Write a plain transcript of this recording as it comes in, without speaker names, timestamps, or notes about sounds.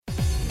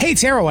Hey,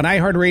 it's Arrow on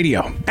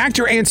iHeartRadio.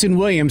 Actor Anson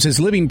Williams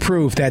is living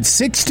proof that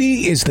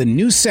 60 is the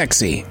new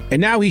sexy. And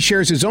now he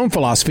shares his own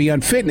philosophy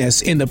on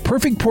fitness in the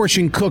Perfect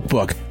Portion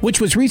Cookbook, which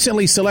was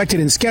recently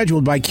selected and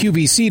scheduled by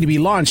QVC to be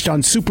launched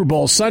on Super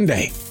Bowl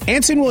Sunday.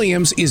 Anson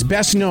Williams is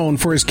best known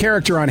for his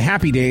character on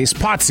Happy Days,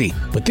 Potsy.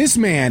 But this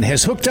man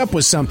has hooked up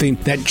with something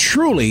that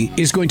truly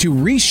is going to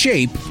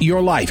reshape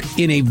your life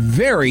in a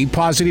very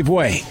positive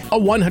way. A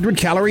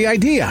 100-calorie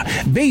idea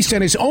based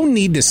on his own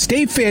need to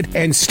stay fit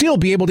and still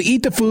be able to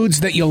eat the foods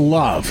that you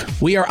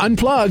love. We are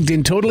unplugged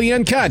and totally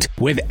uncut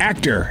with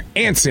actor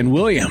Anson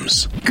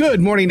Williams. Good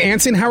morning,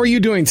 Anson. How are you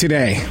doing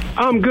today?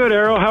 I'm good,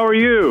 Arrow. How are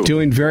you?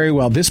 Doing very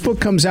well. This book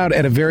comes out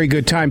at a very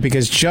good time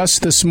because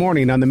just this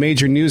morning on the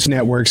major news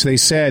networks, they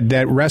said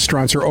that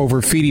restaurants are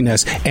overfeeding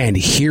us, and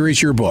here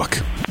is your book.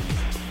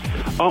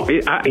 Oh,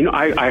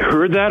 I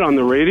heard that on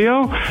the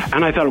radio,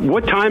 and I thought,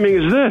 what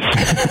timing is this?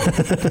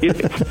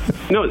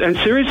 No, and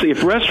seriously,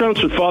 if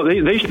restaurants would follow,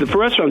 the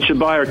restaurants should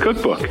buy our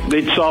cookbook.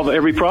 They'd solve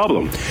every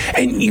problem.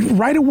 And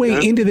right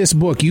away into this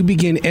book, you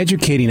begin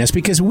educating us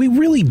because we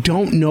really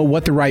don't know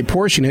what the right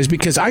portion is,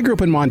 because I grew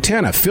up in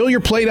Montana. Fill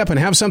your plate up and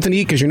have something to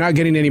eat because you're not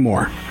getting any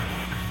more.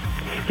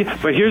 Yeah,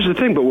 but here's the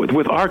thing. But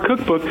with our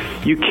cookbook,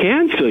 you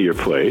can fill your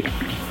plate.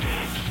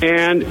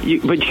 And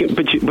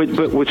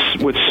but with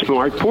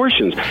smart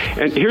portions,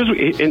 and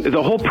and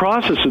the whole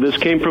process of this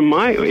came from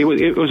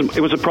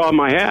it was a problem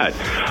I had.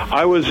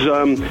 I was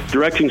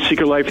directing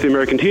Secret Life of the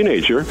American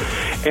Teenager,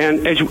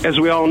 and as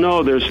we all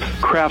know, there's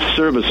craft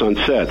service on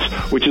sets,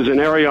 which is an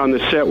area on the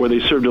set where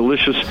they serve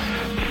delicious,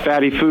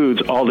 fatty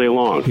foods all day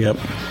long. Yep.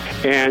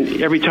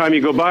 And every time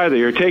you go by there,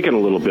 you're taking a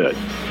little bit.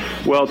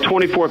 Well,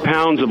 24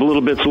 pounds of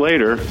little bits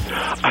later,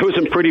 I was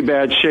in pretty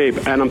bad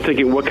shape, and I'm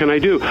thinking, what can I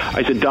do?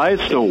 I said,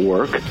 diets don't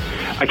work.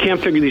 I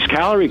can't figure these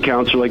calorie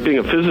counts are like being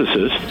a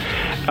physicist.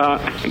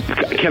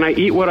 Can I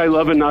eat what I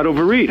love and not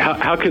overeat?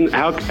 How can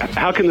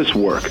this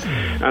work?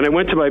 And I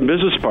went to my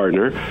business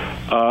partner,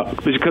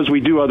 because we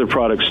do other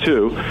products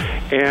too,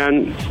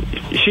 and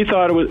she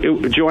thought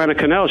Joanna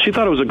Cannell, she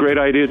thought it was a great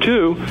idea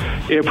too,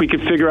 if we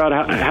could figure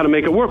out how to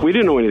make it work. We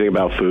didn't know anything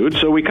about food,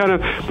 so we kind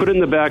of put it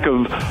in the back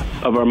of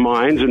our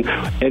minds, and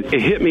it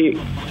hit me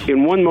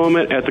in one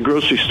moment at the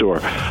grocery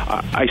store.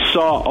 I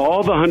saw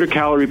all the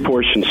 100-calorie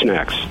portion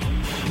snacks,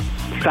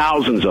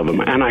 thousands of them,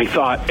 and I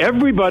thought,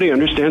 everybody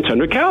understands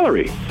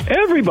 100-calorie.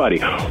 Everybody.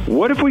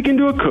 What if we can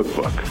do a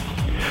cookbook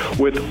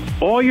with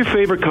all your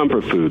favorite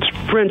comfort foods: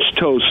 French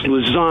toast,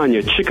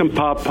 lasagna, chicken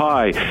pot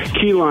pie,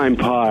 key lime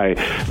pie,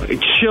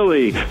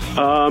 chili,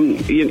 chicken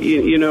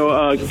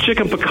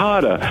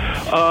piccata,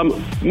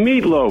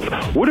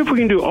 meatloaf. What if we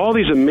can do all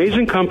these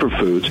amazing comfort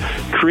foods,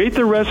 create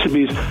the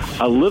recipes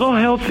a little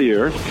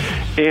healthier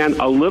and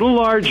a little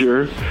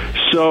larger,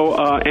 so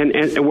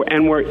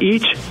and where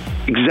each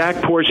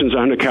exact portions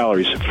 100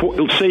 calories.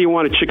 Say you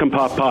want a chicken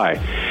pot pie.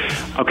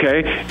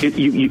 Okay,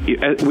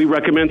 we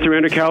recommend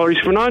 300 calories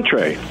for an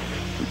entree.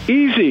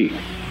 Easy.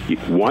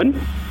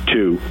 1,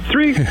 2,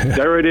 3.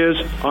 There it is.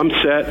 I'm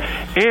set,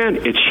 and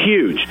it's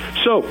huge.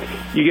 So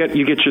you get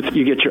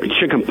your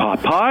chicken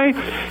pot pie.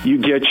 You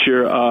get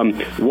your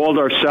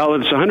Waldorf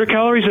salad. It's 100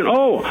 calories. And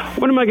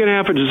what am I going to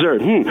have for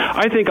dessert?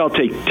 I think I'll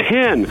take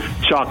 10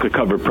 chocolate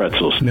covered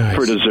pretzels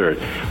for dessert.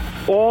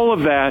 All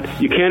of that,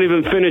 you can't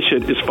even finish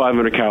it, is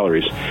 500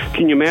 calories.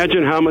 Can you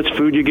imagine how much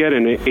food you get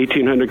in an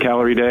 1,800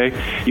 calorie day?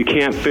 You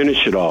can't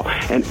finish it all.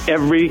 And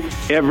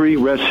every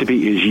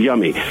recipe is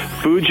yummy.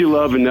 Food you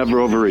love and never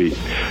overeat.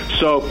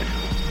 So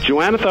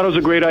Joanna thought it was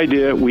a great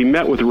idea. We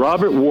met with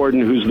Robert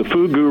Warden, who's the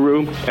food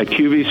guru at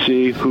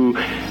QVC, who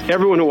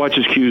everyone who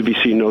watches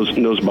QVC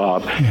knows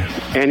Bob. Yeah.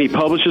 And he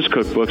publishes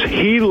cookbooks.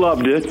 He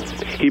loved it.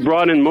 He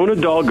brought in Mona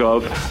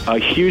Dolgov, a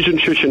huge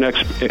nutrition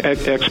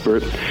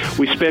expert.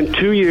 We spent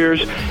 2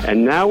 years,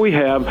 and now we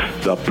have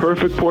the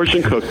Perfect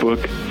Portion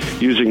Cookbook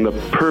using the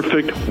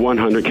perfect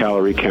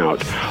 100-calorie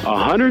count.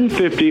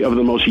 150 of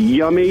the most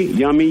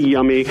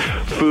yummy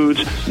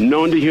foods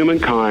known to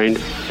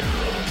humankind,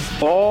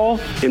 all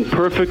in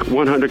perfect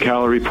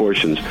 100-calorie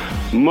portions,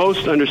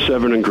 most under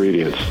 7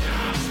 ingredients.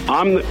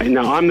 I'm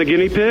the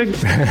guinea pig.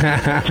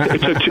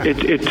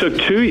 It took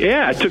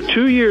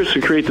 2 years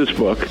to create this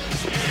book,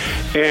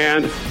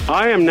 and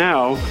I am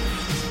now.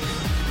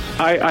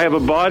 I have a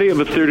body of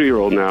a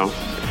 30-year-old now.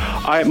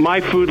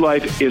 My food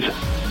life is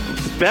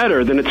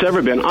better than it's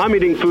ever been. I'm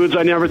eating foods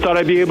I never thought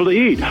I'd be able to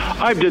eat.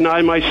 I've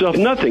denied myself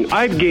nothing.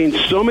 I've gained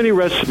so many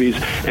recipes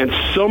and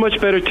so much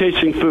better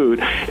tasting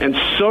food and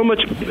so much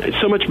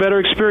better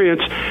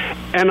experience,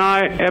 and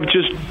I have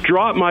just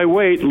dropped my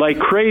weight like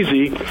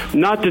crazy,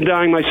 not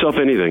denying myself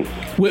anything.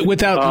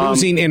 Without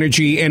losing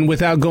energy and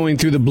without going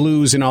through the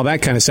blues and all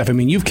that kind of stuff. I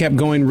mean, you've kept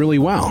going really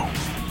well.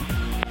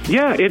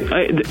 Yeah,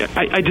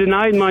 I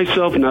denied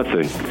myself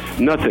nothing.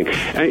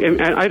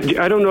 And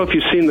I don't know if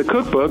you've seen the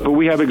cookbook, but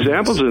we have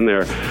examples in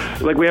there.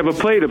 Like we have a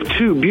plate of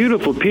 2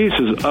 beautiful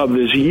pieces of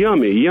this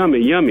yummy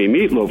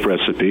meatloaf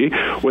recipe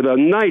with a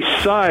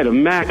nice side of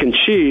mac and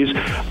cheese,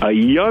 a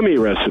yummy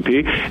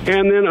recipe,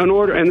 and then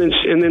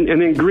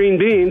and then green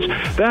beans.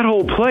 That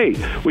whole plate,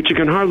 which you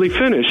can hardly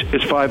finish,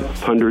 is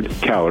 500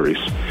 calories.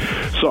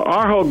 So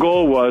our whole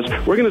goal was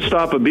we're going to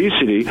stop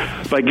obesity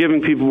by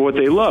giving people what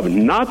they love,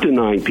 not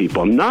denying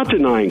people, not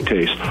denying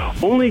taste,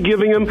 only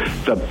giving them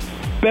the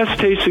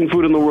best tasting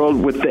food in the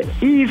world with the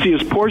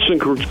easiest portion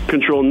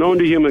control known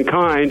to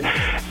humankind,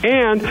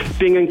 and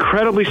being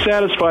incredibly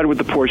satisfied with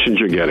the portions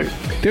you're getting.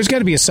 There's got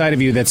to be a side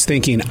of you that's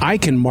thinking, I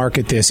can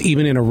market this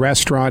even in a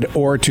restaurant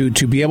or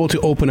to be able to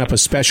open up a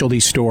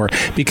specialty store,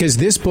 because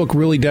this book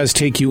really does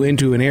take you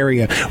into an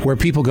area where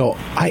people go,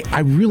 I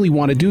really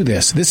want to do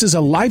this. This is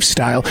a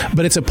lifestyle,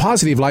 but it's a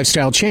positive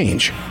lifestyle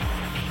change.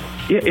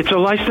 Yeah, it's a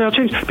lifestyle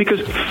change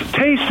because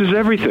taste is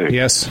everything.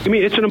 Yes. I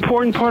mean, it's an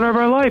important part of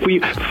our life.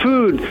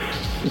 Food,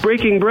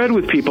 breaking bread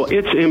with people,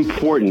 it's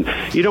important.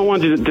 You don't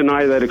want to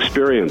deny that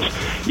experience.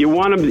 But you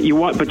want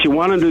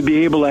them to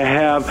be able to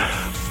have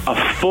a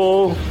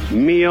full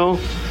meal,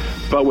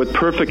 but with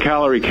perfect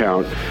calorie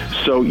count.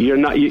 So you're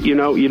not, you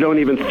don't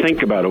even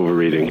think about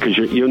overeating because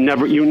you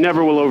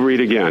never will overeat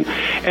again.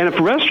 And if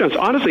restaurants,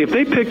 honestly, if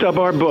they picked up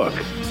our book,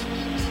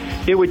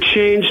 it would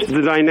change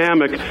the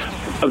dynamic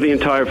of the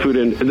entire food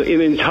and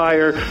the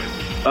entire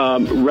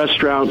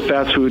restaurant,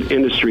 fast food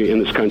industry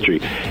in this country.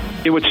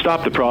 It would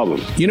stop the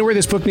problem. You know where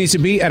this book needs to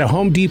be? At a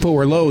Home Depot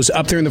or Lowe's,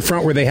 up there in the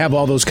front where they have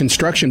all those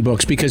construction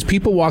books, because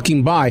people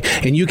walking by,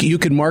 and you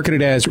could market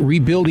it as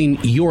rebuilding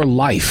your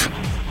life.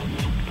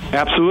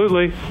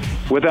 Absolutely.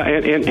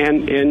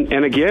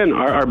 And again,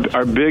 our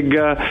big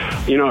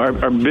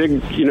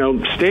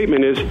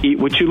statement is eat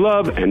what you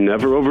love and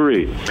never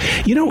overeat.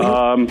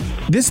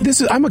 This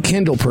is, I'm a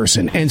Kindle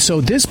person, and so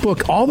this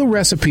book, all the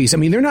recipes, I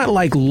mean, they're not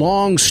like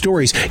long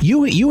stories.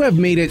 You have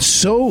made it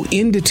so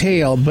in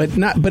detail, but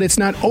it's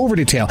not over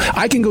detail.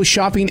 I can go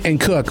shopping and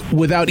cook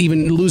without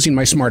even losing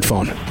my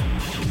smartphone.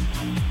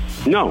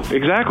 No,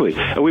 exactly.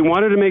 We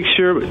wanted to make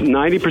sure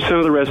 90%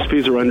 of the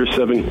recipes are under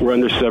seven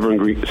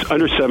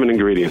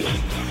ingredients.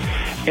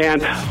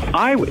 And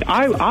I'm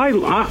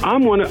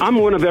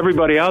one of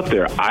everybody out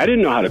there. I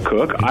didn't know how to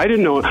cook. I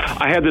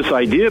had this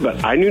idea,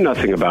 but I knew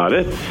nothing about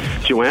it.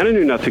 Joanna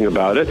knew nothing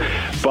about it.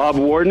 Bob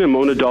Warden and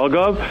Mona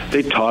Dolgov,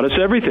 they taught us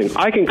everything.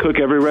 I can cook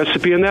every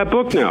recipe in that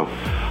book now.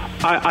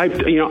 And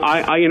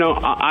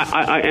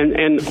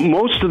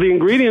most of the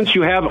ingredients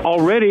you have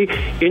already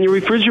in your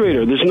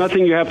refrigerator. There's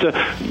nothing you have to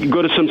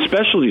go to some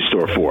specialty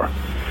store for.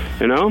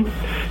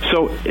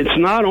 So it's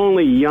not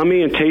only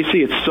yummy and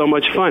tasty, it's so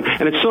much fun.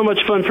 And it's so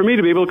much fun for me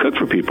to be able to cook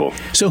for people.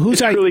 So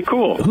it's really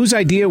cool. Whose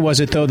idea was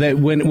it, though, that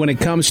when it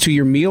comes to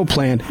your meal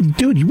plan,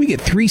 dude, we get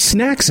 3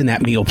 snacks in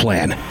that meal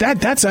plan.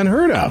 That's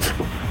unheard of.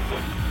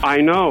 I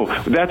know.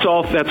 That's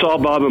all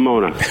Bob and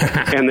Mona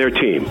and their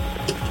team.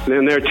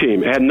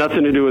 It had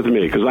nothing to do with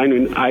me because I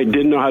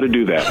didn't know how to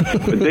do that.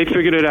 But they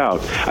figured it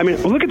out. I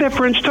mean, look at that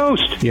French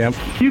toast. Yep.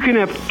 You can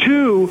have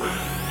 2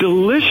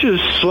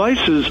 delicious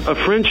slices of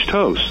French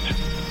toast.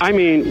 I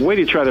mean, wait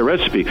till you try the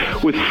recipe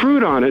with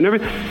fruit on it and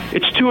everything.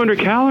 It's 200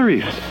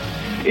 calories.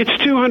 It's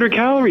 200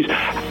 calories.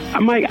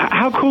 I'm like,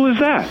 how cool is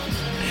that?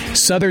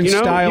 Southern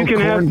style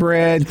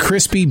cornbread,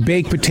 crispy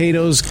baked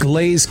potatoes,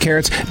 glazed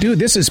carrots. Dude,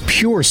 this is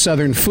pure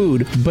Southern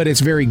food, but it's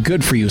very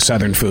good for you,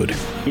 Southern food.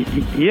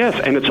 Yes,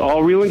 and it's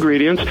all real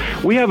ingredients.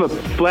 We have a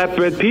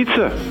flatbread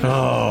pizza.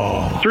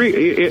 Oh.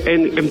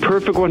 3 in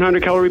perfect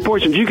 100-calorie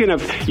portions. You cannot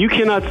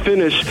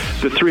finish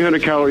the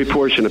 300-calorie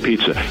portion of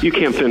pizza. You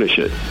can't finish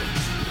it.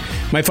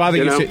 My father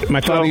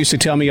used to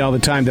tell me all the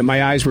time that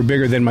my eyes were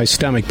bigger than my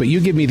stomach, but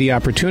you give me the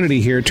opportunity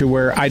here to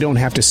where I don't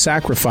have to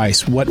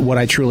sacrifice what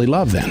I truly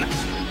love then.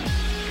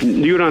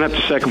 You don't have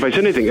to sacrifice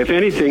anything. If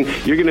anything,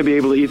 you're going to be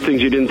able to eat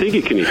things you didn't think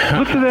you can eat.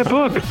 Look at that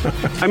book.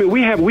 I mean,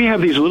 we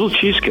have these little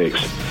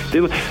cheesecakes.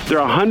 They're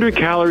 100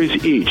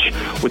 calories each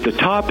with the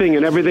topping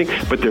and everything,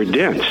 but they're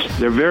dense.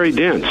 They're very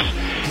dense.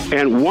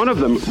 And one of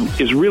them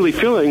is really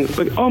filling.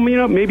 But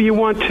maybe you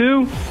want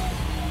 2.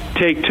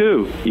 Take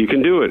 2. You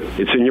can do it.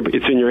 It's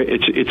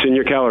in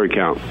your calorie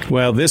count.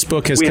 Well, this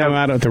book has come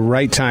out at the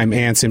right time,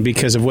 Anson,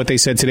 because of what they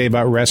said today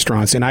about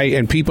restaurants.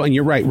 And people, and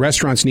you're right,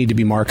 restaurants need to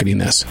be marketing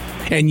this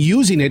and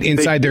using it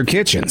inside their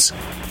kitchens.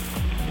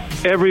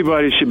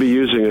 Everybody should be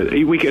using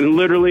it. We can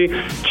literally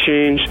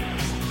change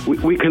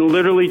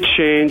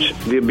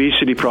the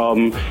obesity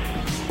problem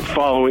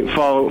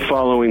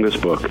following this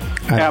book.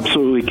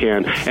 Absolutely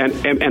can. And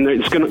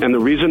the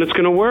reason it's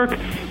going to work,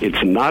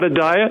 it's not a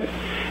diet.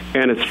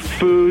 And it's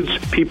foods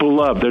people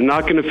love. They're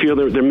not going to feel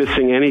they're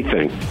missing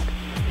anything.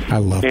 I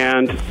love it.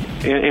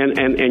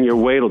 And your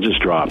weight will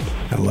just drop.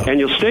 I love it. And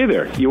you'll stay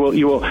there. You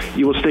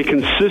will stay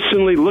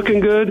consistently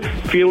looking good,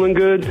 feeling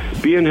good,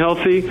 being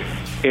healthy,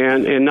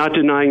 and not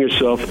denying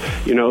yourself,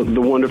 the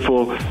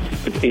wonderful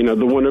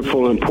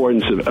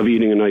importance of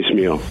eating a nice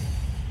meal.